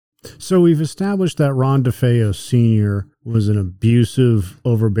So we've established that Ron DeFeo Sr. was an abusive,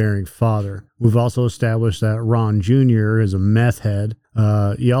 overbearing father. We've also established that Ron Jr. is a meth head.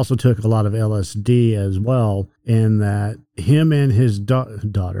 He also took a lot of LSD as well, and that him and his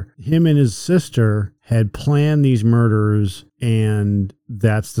him and his sister had planned these murders, and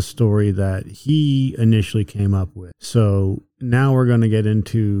that's the story that he initially came up with. So now we're going to get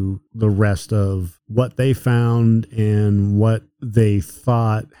into the rest of what they found and what they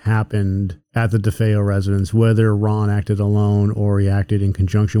thought happened at the DeFeo residence, whether Ron acted alone or he acted in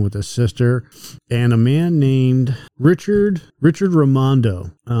conjunction with his sister, and a man named Richard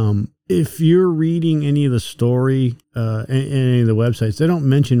Raimondo. If you're reading any of the story, any of the websites, they don't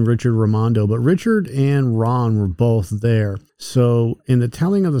mention Richard Raimondo, but Richard and Ron were both there. So in the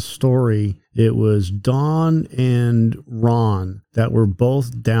telling of the story, it was Dawn and Ron that were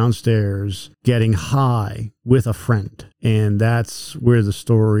both downstairs getting high with a friend. And that's where the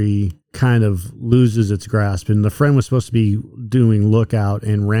story kind of loses its grasp. And the friend was supposed to be doing lookout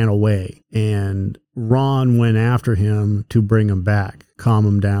and ran away. And Ron went after him to bring him back, calm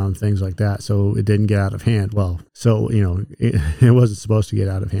him down, things like that. So it didn't get out of hand. Well, so, it wasn't supposed to get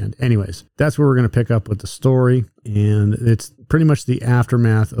out of hand. Anyways, that's where we're going to pick up with the story. And it's pretty much the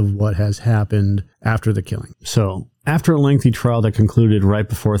aftermath of what has happened after the killing. So after a lengthy trial that concluded right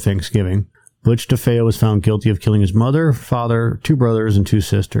before Thanksgiving, Butch DeFeo was found guilty of killing his mother, father, 2 brothers, and 2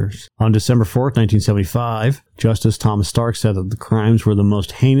 sisters. On December 4th, 1975, Justice Thomas Stark said that the crimes were the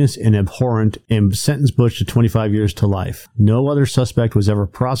most heinous and abhorrent and sentenced Butch to 25 years to life. No other suspect was ever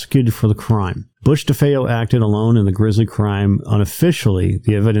prosecuted for the crime. Butch DeFeo acted alone in the grisly crime. Unofficially,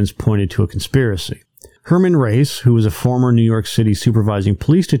 the evidence pointed to a conspiracy. Herman Race, who was a former New York City supervising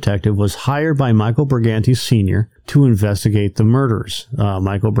police detective, was hired by Michael Briganti Sr. to investigate the murders.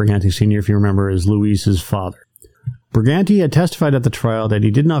 Michael Briganti Sr., if you remember, is Luis's father. Briganti had testified at the trial that he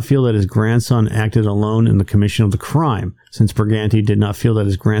did not feel that his grandson acted alone in the commission of the crime. Since Briganti did not feel that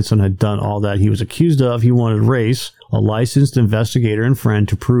his grandson had done all that he was accused of, he wanted Race, a licensed investigator and friend,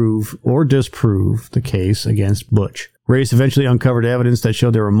 to prove or disprove the case against Butch. Race eventually uncovered evidence that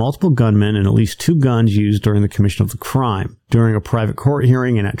showed there were multiple gunmen and at least 2 guns used during the commission of the crime. During a private court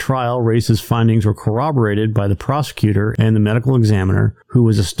hearing and at trial, Race's findings were corroborated by the prosecutor and the medical examiner, who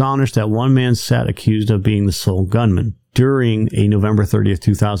was astonished that one man sat accused of being the sole gunman. During a November 30th,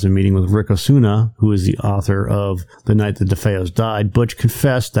 2000 meeting with Rick Osuna, who is the author of The Night the DeFeos Died, Butch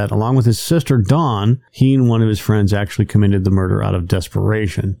confessed that along with his sister Dawn, he and one of his friends actually committed the murder out of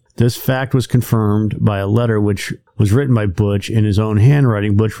desperation. This fact was confirmed by a letter which was written by Butch in his own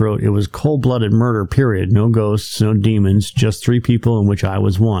handwriting. Butch wrote, "It was cold-blooded murder, period. No ghosts, no demons, just 3 people in which I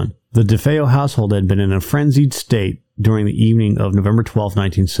was one." The DeFeo household had been in a frenzied state during the evening of November 12,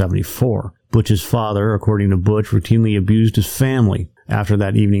 1974. Butch's father, according to Butch, routinely abused his family. After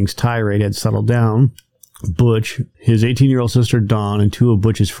that evening's tirade had settled down, Butch, his 18-year-old sister Dawn, and 2 of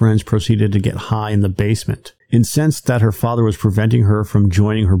Butch's friends proceeded to get high in the basement. Incensed that her father was preventing her from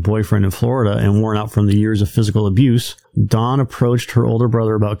joining her boyfriend in Florida and worn out from the years of physical abuse, Dawn approached her older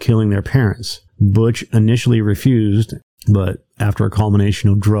brother about killing their parents. Butch initially refused, but after a culmination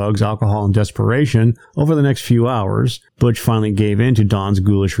of drugs, alcohol, and desperation, over the next few hours, Butch finally gave in to Dawn's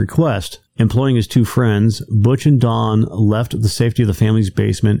ghoulish request. Employing his 2 friends, Butch and Dawn left the safety of the family's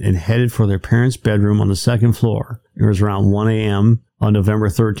basement and headed for their parents' bedroom on the 2nd floor. It was around 1 a.m. on November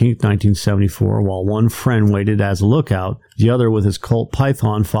 13th, 1974, while one friend waited as a lookout. The other, with his Colt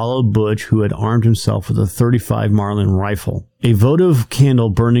Python, followed Butch, who had armed himself with a .35 Marlin rifle. A votive candle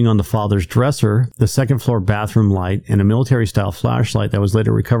burning on the father's dresser, the 2nd-floor bathroom light, and a military-style flashlight that was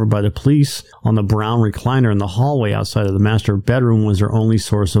later recovered by the police on the brown recliner in the hallway outside of the master bedroom was their only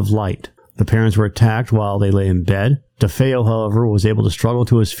source of light. The parents were attacked while they lay in bed. DeFeo, however, was able to struggle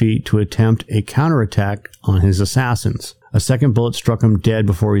to his feet to attempt a counterattack on his assassins. A second bullet struck him dead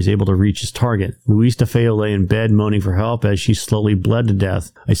before he was able to reach his target. Luis DeFeo lay in bed moaning for help as she slowly bled to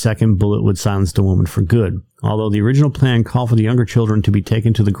death. A second bullet would silence the woman for good. Although the original plan called for the younger children to be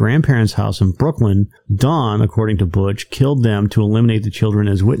taken to the grandparents' house in Brooklyn, Dawn, according to Butch, killed them to eliminate the children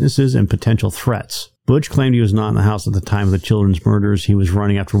as witnesses and potential threats. Butch claimed he was not in the house at the time of the children's murders. He was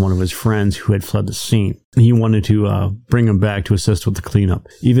running after one of his friends who had fled the scene. He wanted to bring him back to assist with the cleanup.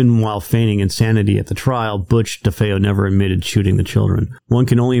 Even while feigning insanity at the trial, Butch DeFeo never admitted shooting the children. One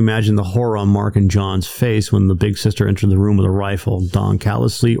can only imagine the horror on Mark and John's face when the big sister entered the room with a rifle. Dawn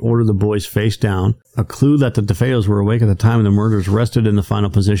callously ordered the boys face down. A clue that the DeFeos were awake at the time of the murders rested in the final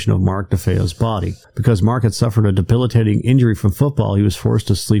position of Mark DeFeo's body. Because Mark had suffered a debilitating injury from football, he was forced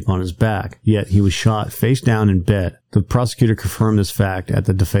to sleep on his back. Yet he was shot shot face down in bed. The prosecutor confirmed this fact at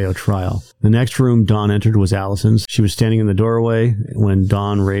the DeFeo trial. The next room Dawn entered was Allison's. She was standing in the doorway when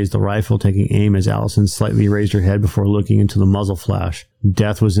Dawn raised the rifle, taking aim as Allison slightly raised her head before looking into the muzzle flash.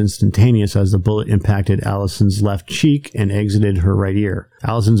 Death was instantaneous as the bullet impacted Allison's left cheek and exited her right ear.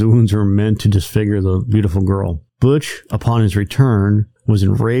 Allison's wounds were meant to disfigure the beautiful girl. Butch, upon his return, was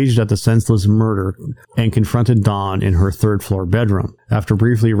enraged at the senseless murder and confronted Dawn in her third-floor bedroom. After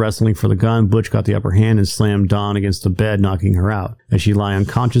briefly wrestling for the gun, Butch got the upper hand and slammed Dawn against the bed, knocking her out. As she lay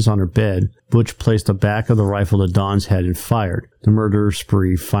unconscious on her bed, Butch placed the back of the rifle to Dawn's head and fired. The murder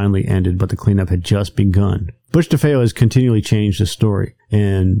spree finally ended, but the cleanup had just begun. Butch DeFeo has continually changed his story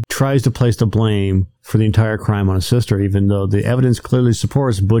and tries to place the blame for the entire crime on his sister, even though the evidence clearly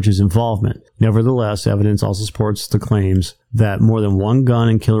supports Butch's involvement. Nevertheless, evidence also supports the claims that more than one gun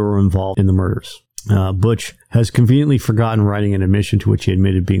and killer were involved in the murders. Butch has conveniently forgotten writing an admission to which he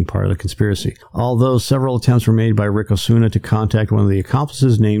admitted being part of the conspiracy. Although several attempts were made by Rick Osuna to contact one of the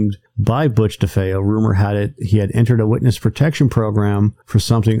accomplices named by Butch DeFeo, rumor had it he had entered a witness protection program for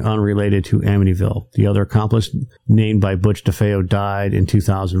something unrelated to Amityville. The other accomplice, named by Butch DeFeo, died in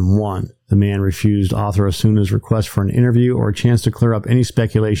 2001. The man refused author Osuna's request for an interview or a chance to clear up any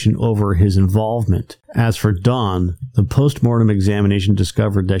speculation over his involvement. As for Dawn, the post-mortem examination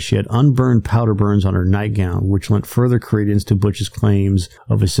discovered that she had unburned powder burns on her nightgown, which lent further credence to Butch's claims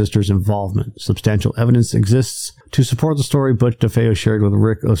of his sister's involvement. Substantial evidence exists to support the story Butch DeFeo shared with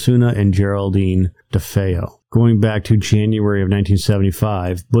Rick Osuna and Geraldine DeFeo. Going back to January of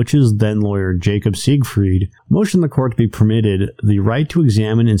 1975, Butch's then-lawyer Jacob Siegfried motioned the court to be permitted the right to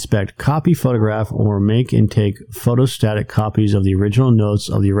examine, inspect, copy, photograph, or make and take photostatic copies of the original notes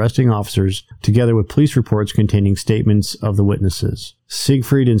of the arresting officers, together with police reports containing statements of the witnesses.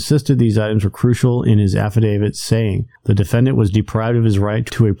 Siegfried insisted these items were crucial in his affidavit, saying the defendant was deprived of his right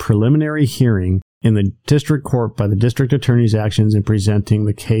to a preliminary hearing in the district court by the district attorney's actions in presenting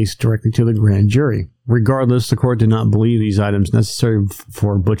the case directly to the grand jury. Regardless, the court did not believe these items necessary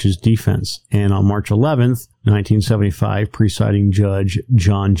for Butch's defense, and on March 11th, 1975, presiding judge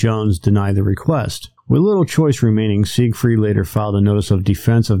John Jones denied the request. With little choice remaining, Siegfried later filed a notice of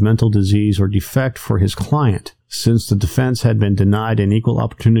defense of mental disease or defect for his client. Since the defense had been denied an equal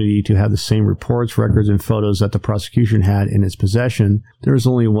opportunity to have the same reports, records, and photos that the prosecution had in its possession, there was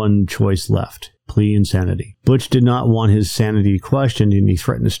only one choice left: plea insanity. Butch did not want his sanity questioned, and he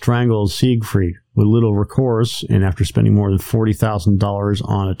threatened to strangle Siegfried. With little recourse, and after spending more than $40,000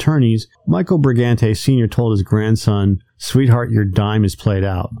 on attorneys, Michael Brigante Sr. told his grandson, "Sweetheart, your dime is played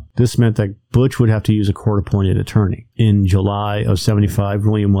out." This meant that Butch would have to use a court-appointed attorney. In July of 75,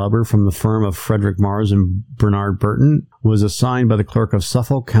 William Weber from the firm of Frederick Mars and Bernard Burton was assigned by the clerk of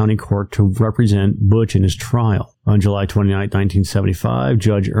Suffolk County Court to represent Butch in his trial. On July 29, 1975,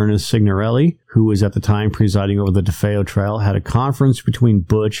 Judge Ernest Signorelli, who was at the time presiding over the DeFeo trial, had a conference between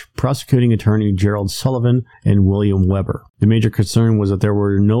Butch, prosecuting attorney Gerald Sullivan, and William Weber. The major concern was that there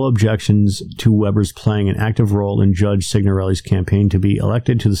were no objections to Weber's playing an active role in Judge Signorelli's campaign to be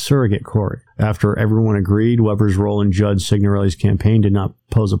elected to the surrogate court. After everyone agreed Weber's role in Judge Signorelli's campaign did not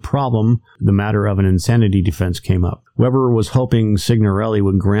pose a problem, the matter of an insanity defense came up. Weber was hoping Signorelli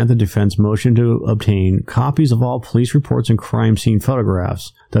would grant the defense motion to obtain copies of all police reports and crime scene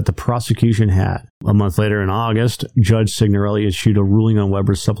photographs that the prosecution had. A month later, in August, Judge Signorelli issued a ruling on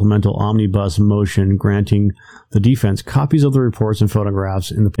Weber's supplemental omnibus motion granting the defense copies of the reports and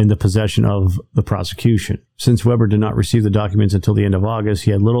photographs in the possession of the prosecution. Since Weber did not receive the documents until the end of August,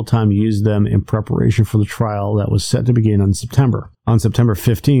 he had little time to use them in preparation for the trial that was set to begin in September. On September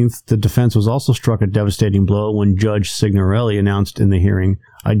 15th, the defense was also struck a devastating blow when Judge Signorelli announced in the hearing,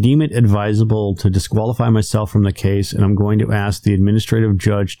 "I deem it advisable to disqualify myself from the case, and I'm going to ask the administrative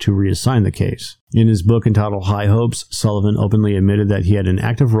judge to reassign the case." In his book entitled High Hopes, Sullivan openly admitted that he had an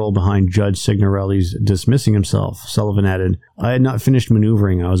active role behind Judge Signorelli's dismissing himself. Sullivan added, "I had not finished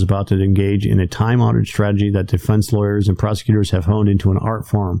maneuvering. I was about to engage in a time-honored strategy that defense lawyers and prosecutors have honed into an art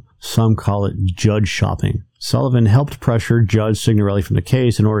form. Some call it judge shopping." Sullivan helped pressure Judge Signorelli from the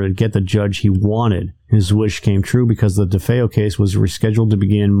case in order to get the judge he wanted. His wish came true because the DeFeo case was rescheduled to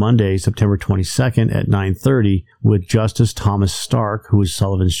begin Monday, September 22nd at 9:30, with Justice Thomas Stark, who was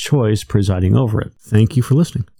Sullivan's choice, presiding over it. Thank you for listening.